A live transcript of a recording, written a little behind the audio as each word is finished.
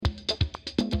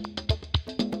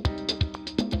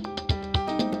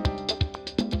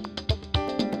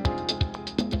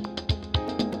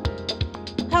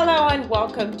and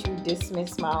welcome to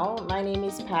Dismiss Mal. My name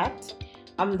is Pat.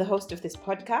 I'm the host of this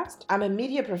podcast. I'm a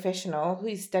media professional who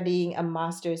is studying a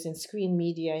master's in screen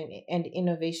media and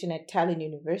innovation at Tallinn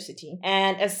University.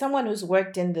 And as someone who's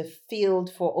worked in the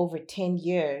field for over 10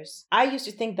 years, I used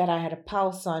to think that I had a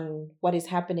pulse on what is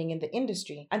happening in the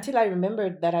industry until I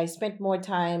remembered that I spent more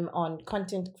time on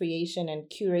content creation and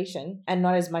curation and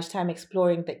not as much time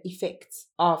exploring the effects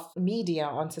of media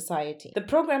on society. The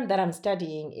program that I'm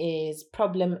studying is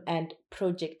problem and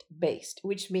project based,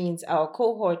 which means our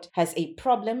cohort has a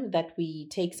problem that we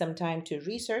take some time to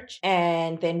research,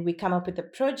 and then we come up with a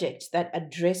project that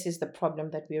addresses the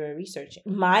problem that we were researching.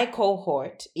 My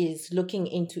cohort is looking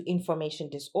into information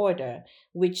disorder,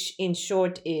 which in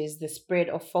short is the spread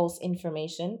of false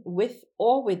information with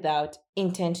or without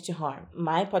intent to harm.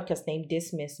 My podcast name,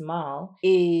 Dismiss Mal,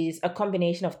 is a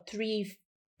combination of three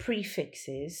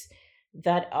prefixes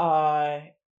that are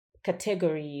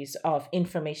categories of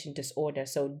information disorder.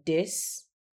 So dis,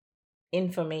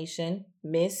 information,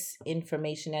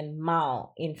 misinformation, and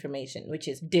malinformation, which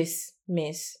is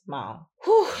dismiss mal.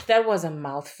 Whew, that was a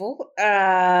mouthful.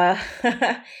 I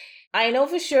know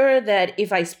for sure that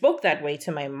if I spoke that way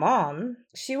to my mom,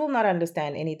 she will not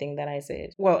understand anything that I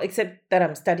said. Well, except that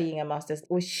I'm studying a master's,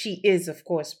 which she is, of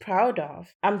course, proud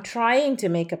of. I'm trying to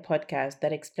make a podcast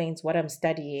that explains what I'm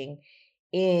studying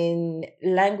in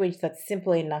language that's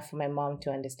simple enough for my mom to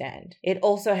understand. It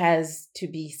also has to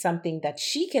be something that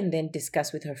she can then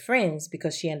discuss with her friends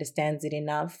because she understands it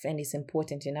enough and is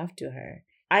important enough to her.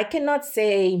 I cannot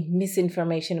say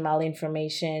misinformation,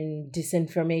 malinformation,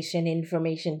 disinformation,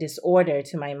 information disorder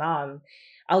to my mom.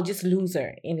 I'll just lose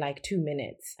her in like 2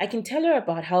 minutes. I can tell her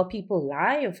about how people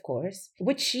lie, of course,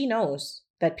 which she knows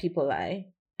that people lie.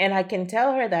 And I can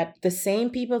tell her that the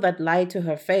same people that lie to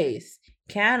her face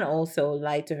can also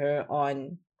lie to her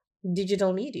on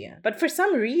digital media. But for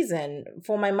some reason,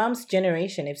 for my mom's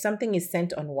generation, if something is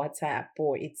sent on WhatsApp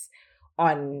or it's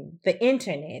on the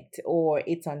internet or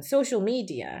it's on social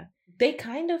media, they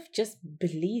kind of just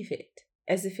believe it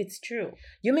as if it's true.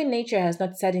 Human nature has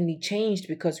not suddenly changed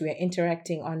because we are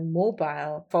interacting on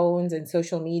mobile phones and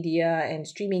social media and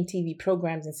streaming TV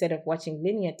programs instead of watching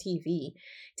linear TV.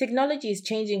 Technology is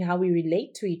changing how we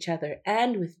relate to each other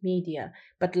and with media,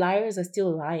 but liars are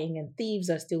still lying and thieves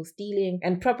are still stealing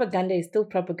and propaganda is still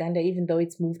propaganda even though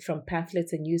it's moved from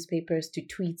pamphlets and newspapers to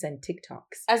tweets and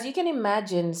TikToks. As you can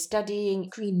imagine, studying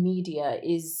screen media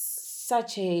is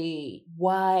such a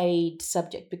wide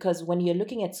subject because when you're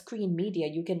looking at screen media,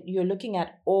 you're looking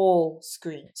at all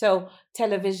screen. So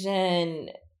television,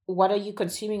 what are you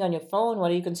consuming on your phone?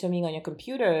 What are you consuming on your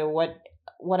computer?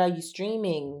 What are you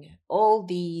streaming? All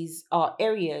these are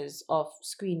areas of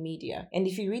screen media. And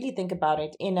if you really think about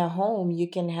it, in a home, you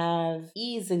can have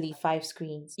easily 5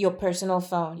 screens. Your personal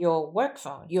phone, your work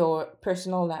phone, your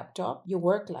personal laptop, your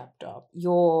work laptop,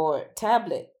 your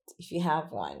tablet, if you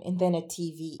have one, and then a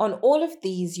TV. On all of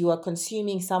these, you are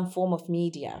consuming some form of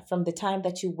media. From the time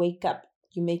that you wake up,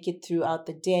 you make it throughout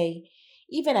the day.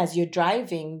 Even as you're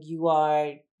driving, you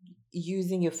are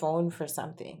using your phone for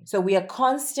something. So we are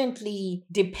constantly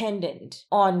dependent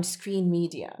on screen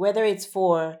media, whether it's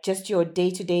for just your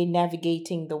day-to-day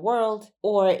navigating the world,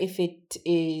 or if it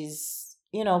is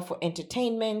for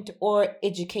entertainment or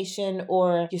education,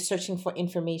 or you're searching for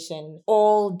information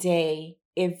all day,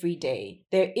 every day.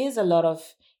 There is a lot of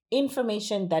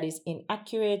information that is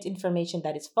inaccurate, information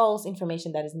that is false,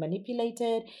 information that is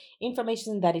manipulated,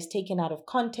 information that is taken out of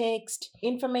context,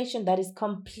 information that is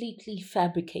completely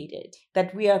fabricated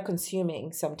that we are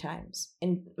consuming sometimes.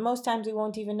 And most times we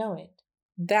won't even know it.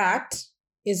 That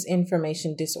is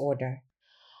information disorder.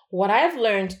 What I've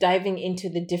learned diving into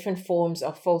the different forms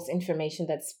of false information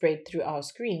that spread through our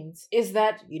screens is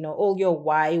that, all your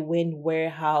why, when, where,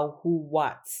 how, who,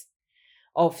 what's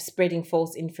of spreading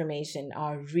false information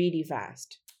are really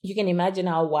vast. You can imagine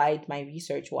how wide my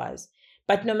research was.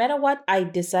 But no matter what I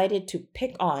decided to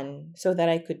pick on so that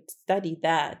I could study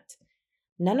that,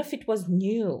 none of it was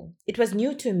new. It was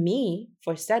new to me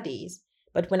for studies.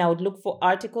 But when I would look for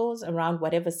articles around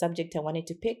whatever subject I wanted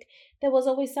to pick, there was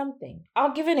always something.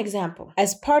 I'll give an example.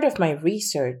 As part of my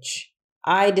research,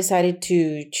 I decided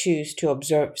to choose to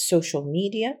observe social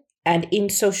media. And in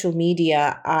social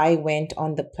media, I went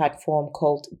on the platform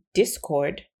called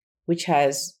Discord, which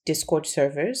has Discord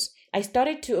servers. I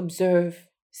started to observe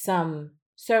some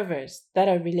servers that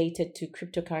are related to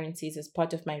cryptocurrencies as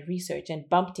part of my research and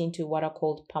bumped into what are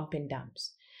called pump and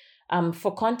dumps.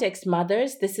 For context,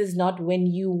 mothers, this is not when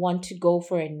you want to go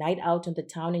for a night out on the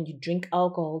town and you drink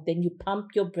alcohol, then you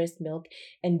pump your breast milk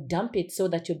and dump it so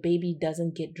that your baby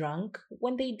doesn't get drunk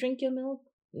when they drink your milk.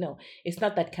 No, it's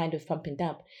not that kind of pump and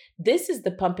dump. This is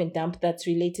the pump and dump that's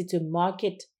related to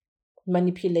market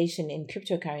manipulation in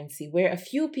cryptocurrency, where a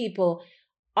few people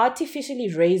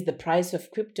artificially raise the price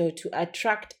of crypto to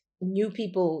attract new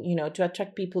people, to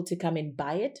attract people to come and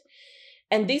buy it.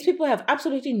 And these people have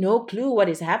absolutely no clue what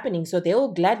is happening. So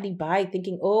they'll gladly buy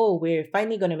thinking, oh, we're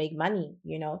finally going to make money,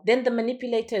 Then the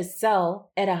manipulators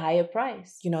sell at a higher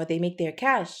price. They make their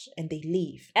cash and they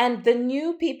leave. And the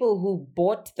new people who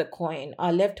bought the coin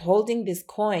are left holding this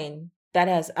coin that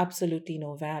has absolutely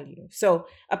no value. So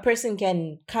a person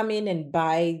can come in and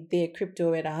buy their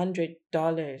crypto at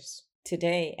 $100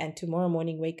 today and tomorrow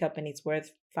morning wake up and it's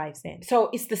worth 5 cents. So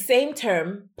it's the same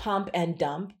term, pump and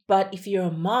dump. But if you're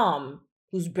a mom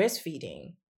who's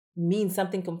breastfeeding, means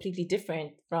something completely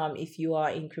different from if you are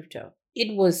in crypto.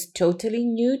 It was totally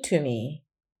new to me,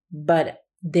 but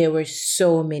there were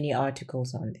so many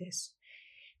articles on this.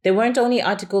 There weren't only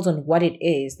articles on what it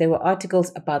is, there were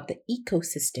articles about the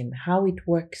ecosystem, how it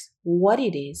works, what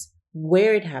it is,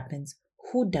 where it happens,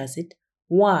 who does it,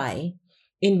 why,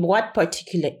 in what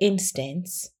particular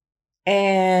instance,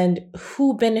 and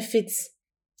who benefits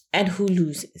and who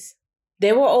loses.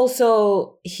 There were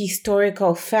also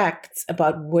historical facts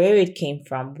about where it came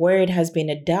from, where it has been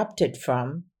adapted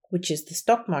from, which is the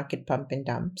stock market pump and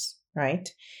dumps, right?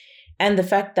 And the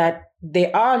fact that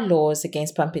there are laws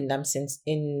against pump and dumps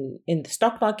in the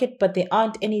stock market, but there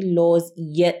aren't any laws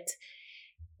yet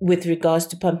with regards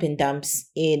to pump and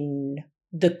dumps in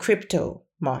the crypto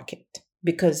market,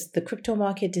 because the crypto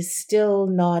market is still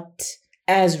not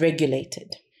as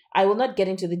regulated. I will not get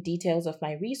into the details of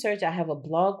my research. I have a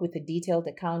blog with a detailed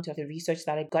account of the research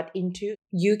that I got into.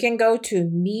 You can go to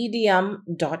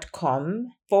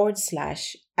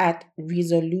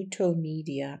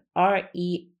medium.com/@resolutomedia,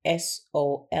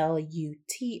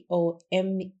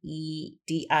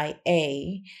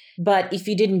 RESOLUTOMEDIA. But if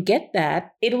you didn't get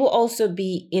that, it will also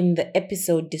be in the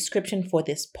episode description for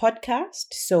this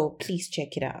podcast. So please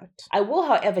check it out. I will,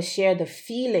 however, share the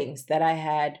feelings that I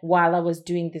had while I was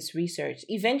doing this research.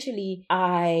 Eventually,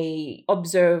 I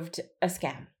observed a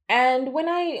scam. And when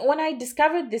I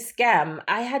discovered this scam,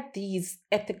 I had these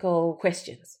ethical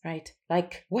questions, right?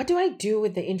 Like, what do I do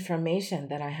with the information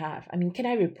that I have? I mean, can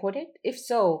I report it? If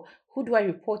so, who do I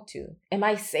report to? Am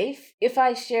I safe? If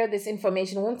I share this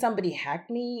information, won't somebody hack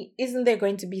me? Isn't there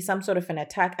going to be some sort of an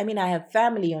attack? I mean, I have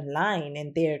family online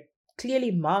and they're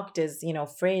clearly marked as,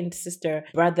 friend, sister,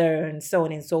 brother, and so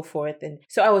on and so forth. And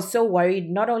so I was so worried,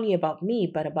 not only about me,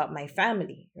 but about my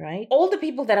family, right? All the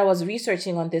people that I was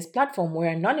researching on this platform were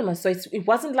anonymous. So it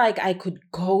wasn't like I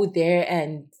could go there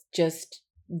and just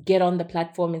get on the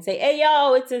platform and say, hey,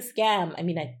 yo, it's a scam. I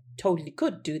mean, I totally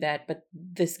could do that, but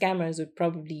the scammers would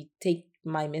probably take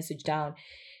my message down.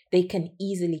 They can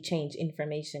easily change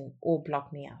information or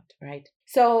block me out, right?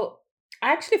 So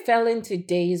I actually fell into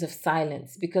days of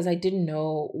silence because I didn't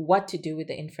know what to do with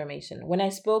the information. When I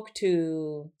spoke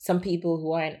to some people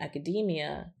who are in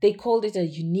academia, they called it a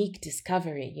unique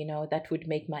discovery, that would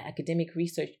make my academic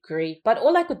research great. But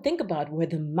all I could think about were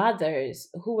the mothers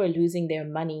who were losing their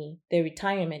money, their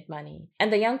retirement money,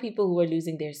 and the young people who were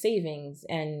losing their savings,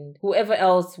 and whoever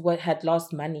else had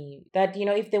lost money. That,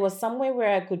 if there was somewhere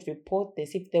where I could report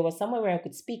this, if there was somewhere where I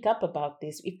could speak up about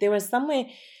this, if there was somewhere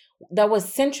that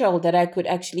was central that I could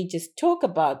actually just talk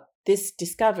about this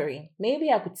discovery, maybe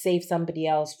I could save somebody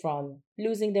else from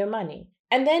losing their money.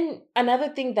 And then another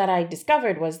thing that I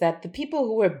discovered was that the people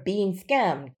who were being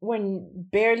scammed were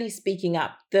barely speaking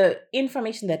up. The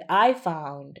information that I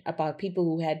found about people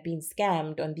who had been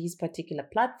scammed on these particular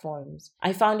platforms,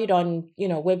 I found it on,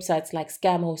 websites like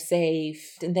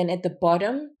ScamOsafe. And then at the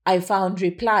bottom, I found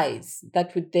replies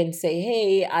that would then say,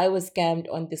 hey, I was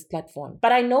scammed on this platform.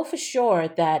 But I know for sure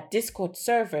that Discord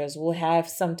servers will have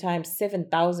sometimes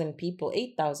 7,000 people,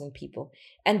 8,000 people.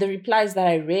 And the replies that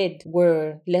I read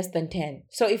were less than 10.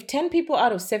 So if 10 people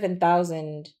out of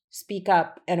 7,000 speak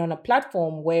up, and on a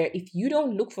platform where if you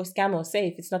don't look for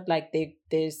ScamOsafe, it's not like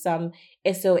there's some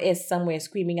SOS somewhere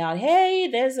screaming out, hey,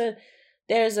 there's a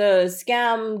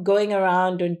scam going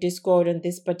around on Discord on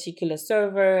this particular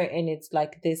server, and it's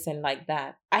like this and like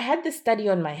that. I had this study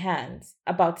on my hands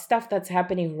about stuff that's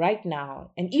happening right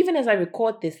now. And even as I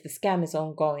record this, the scam is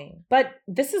ongoing. But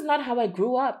this is not how I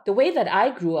grew up. The way that I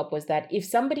grew up was that if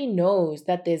somebody knows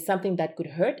that there's something that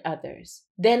could hurt others,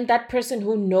 then that person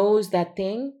who knows that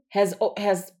thing has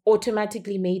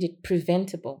automatically made it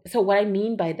preventable. So what I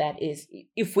mean by that is,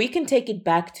 if we can take it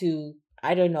back to,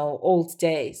 I don't know, old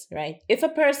days, right? If a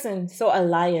person saw a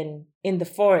lion in the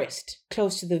forest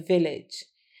close to the village,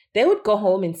 they would go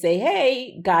home and say,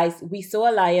 hey, guys, we saw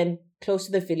a lion close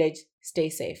to the village. Stay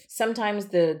safe. Sometimes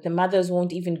the mothers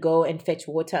won't even go and fetch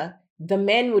water. the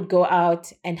men would go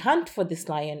out and hunt for this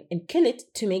lion and kill it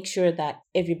to make sure that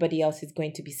everybody else is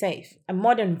going to be safe. A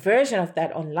modern version of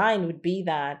that online would be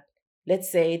that,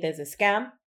 let's say there's a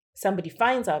scam, somebody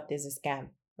finds out there's a scam,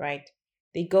 right?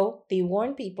 They go, they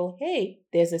warn people, hey,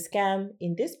 there's a scam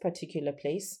in this particular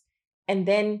place. And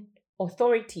then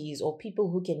authorities or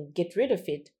people who can get rid of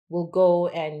it will go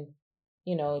and,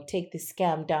 take the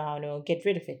scam down or get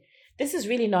rid of it. This is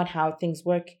really not how things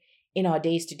work in our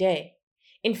days today.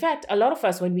 In fact, a lot of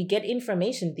us, when we get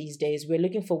information these days, we're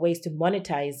looking for ways to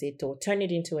monetize it or turn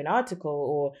it into an article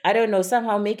or, I don't know,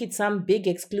 somehow make it some big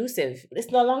exclusive.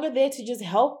 It's no longer there to just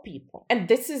help people. And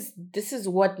this is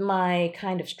what my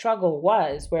kind of struggle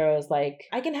was, where I was like,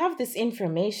 I can have this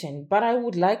information, but I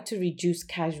would like to reduce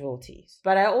casualties.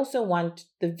 But I also want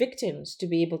the victims to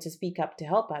be able to speak up to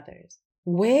help others.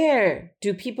 Where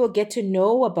do people get to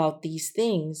know about these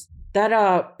things that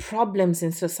are problems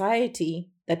in society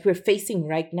that we're facing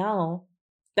right now,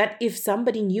 that if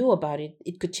somebody knew about it,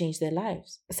 it could change their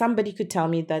lives? Somebody could tell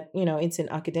me that, it's in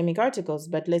academic articles,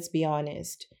 but let's be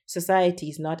honest, society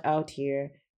is not out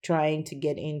here trying to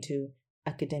get into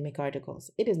academic articles.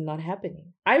 It is not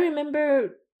happening. I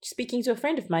remember speaking to a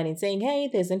friend of mine and saying, hey,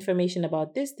 there's information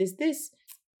about this.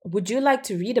 Would you like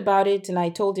to read about it? And I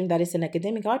told him that it's an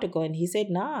academic article. And he said,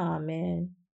 nah,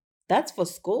 man, that's for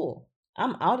school.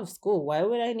 I'm out of school. Why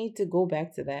would I need to go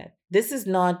back to that? This is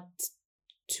not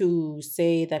to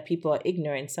say that people are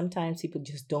ignorant. Sometimes people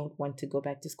just don't want to go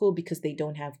back to school because they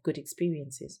don't have good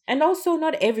experiences. And also,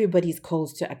 not everybody's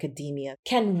close to academia.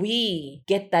 Can we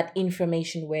get that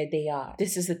information where they are?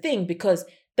 This is the thing, because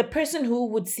the person who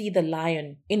would see the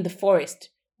lion in the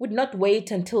forest would not wait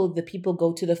until the people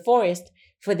go to the forest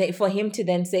for him to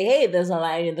then say, hey, there's a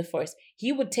lion in the forest.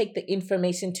 He would take the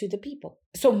information to the people.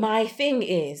 So my thing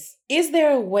is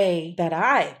there a way that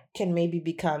I can maybe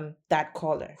become that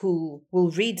caller who will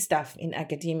read stuff in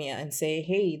academia and say,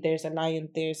 hey, there's a lion,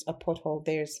 there's a pothole,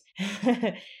 there's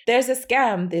there's a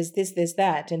scam, there's this, there's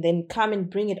that, and then come and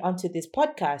bring it onto this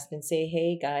podcast and say,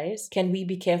 hey guys, can we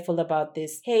be careful about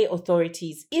this? Hey,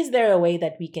 authorities, is there a way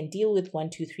that we can deal with 1,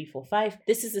 2, 3, 4, 5?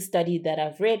 This is a study that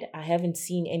I've read. I haven't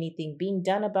seen anything being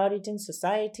done about it in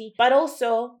society, but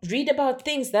also read about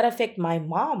things that affect my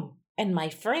mom and my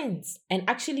friends, and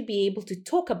actually be able to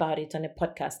talk about it on a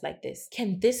podcast like this.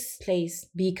 Can this place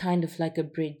be kind of like a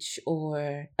bridge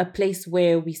or a place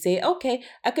where we say, okay,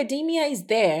 academia is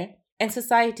there and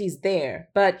society is there,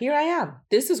 but here I am.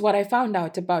 This is what I found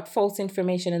out about false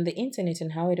information on the internet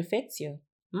and how it affects you.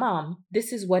 Mom,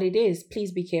 this is what it is.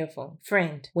 Please be careful.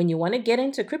 Friend, when you want to get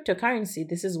into cryptocurrency,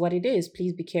 this is what it is.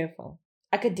 Please be careful.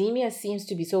 Academia seems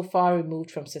to be so far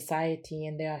removed from society,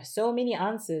 and there are so many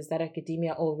answers that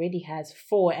academia already has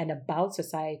for and about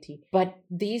society. But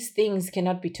these things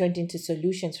cannot be turned into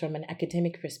solutions from an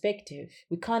academic perspective.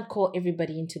 We can't call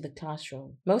everybody into the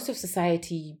classroom. Most of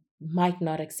society might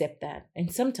not accept that,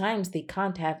 and sometimes they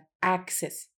can't have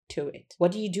access to it.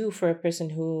 What do you do for a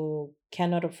person who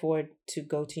cannot afford to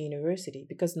go to university?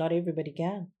 Because not everybody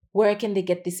can. Where can they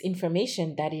get this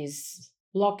information that is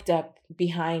locked up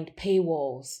behind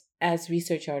paywalls as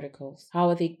research articles? How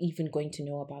are they even going to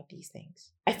know about these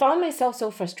things? I found myself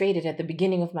so frustrated at the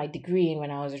beginning of my degree and when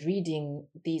I was reading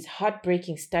these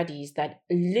heartbreaking studies that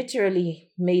literally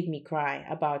made me cry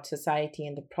about society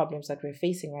and the problems that we're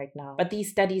facing right now. But these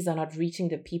studies are not reaching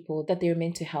the people that they're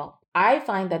meant to help. I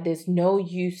find that there's no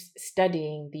use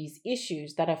studying these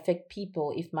issues that affect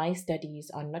people if my studies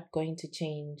are not going to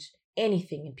change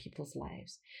anything in people's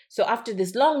lives. So after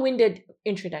this long-winded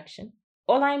introduction,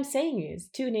 all I'm saying is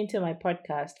tune into my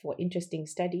podcast for interesting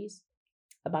studies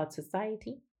about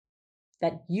society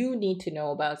that you need to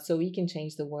know about so we can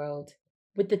change the world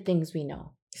with the things we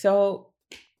know. So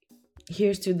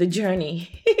here's to the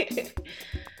journey.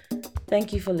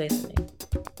 Thank you for listening.